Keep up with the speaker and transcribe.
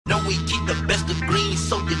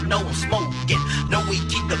know I'm smoking. No, we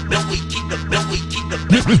keep the bill, we keep the bill, we keep the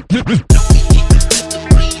bill. No, we keep the pistol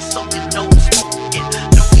green, so you know I'm smoking.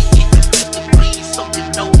 No, we keep the pistol green, so you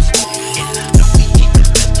know I'm smoking. No, we keep the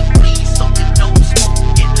pistol green, so you know I'm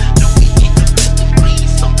smoking. No, we keep the pistol green,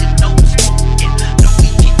 so you know I'm smoking. No, we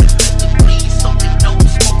keep the pistol green, so you know I'm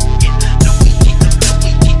smoking. No, we keep the bill,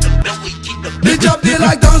 we keep the bill, we keep the bill. Bitch, I'm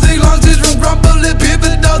like Donzie, long this from grumble,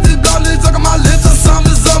 pivot, does it, bloodless, talk on my lips or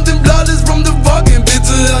something bloodless from the fucking bitch.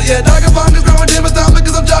 Yeah, I can find this growing in my stomach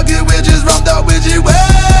cause I'm jogging witches, rummed out witchy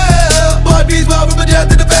well. Boy, beats well from a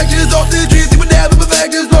death to the factions, off the trees, people never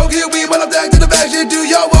perfections, smoking weed while I'm back to the faction. Do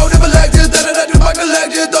your own never lectures, that do my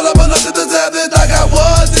collections, all up on up to the seventh, like I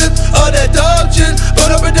wasn't all that dog shit,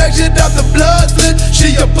 but no protection, out the blood split.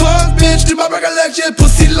 She a punk bitch, to my recollection,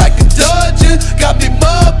 pussy like a dungeon, got me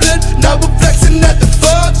mumbling, now we're flexing at the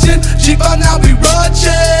function. She found out we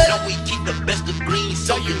rushing. No, we keep the best of green,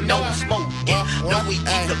 so you know I'm smoking. No, we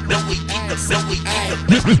keep the bill, we keep the bill, we keep the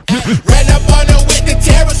bill. Ran up on her with the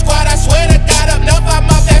terror squad, I swear to God, up north, I'm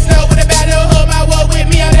off that snow with a battle hood. My war with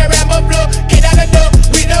me on that Rambo floor. Get out the door,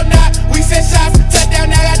 we don't knock, we send shots. Touchdown,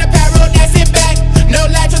 now got the pyro, that's it back. No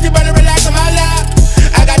lie, trust you, brother, relax on my life.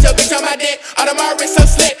 I got your bitch on my dick, all of my wrists so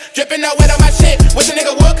slick, dripping no wet on my shit. Wish a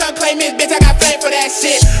nigga would come claim his bitch, I got flame for that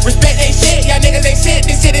shit. Respect they shit, y'all niggas ain't shit.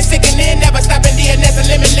 This shit is sickening, never stopping DNS and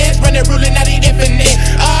limitless. Running, ruling, not eat infinite.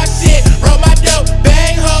 Oh shit, roll my dope,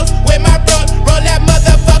 bang hoes with my bros. Roll that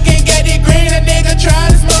motherfucking Getty Green, a nigga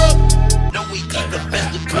trying to smoke. No, we keep the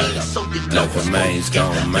best of green, so you know Love remains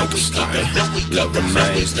gone, make us stop it. Love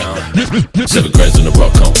remains gone. 7 grams on the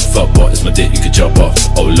rock on. Fuck boy, it's my dick, you can jump off.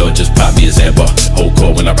 Oh lord, just pop me a Zambar. Whole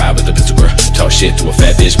core when I ride with the pistol girl. Talk shit to a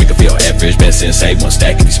fat bitch, make her feel average. Been sensei, one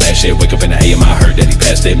stack if he smash it. Wake up in the AM, I heard that he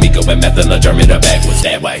passed it. Miko and meth and a Germ in the backwards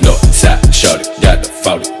that way. North side, shorty, got the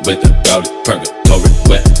 40 with the goldie purgatory.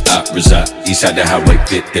 Where I reside, east side the highway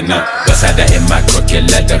 59. West side that in my crooked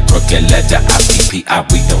leather, IPPI.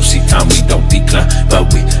 We don't see time, we don't decline,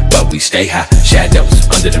 but we stay high.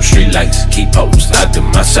 Shadows under them street lights, keep hoes out of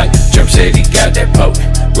my sight. Germ said he got that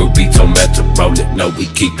potent. Ruby told me to roll it. No, we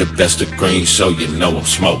keep the best of green, so you know I'm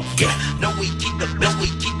smoking. No, we keep the bill, we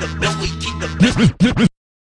keep the bill, we keep the bill.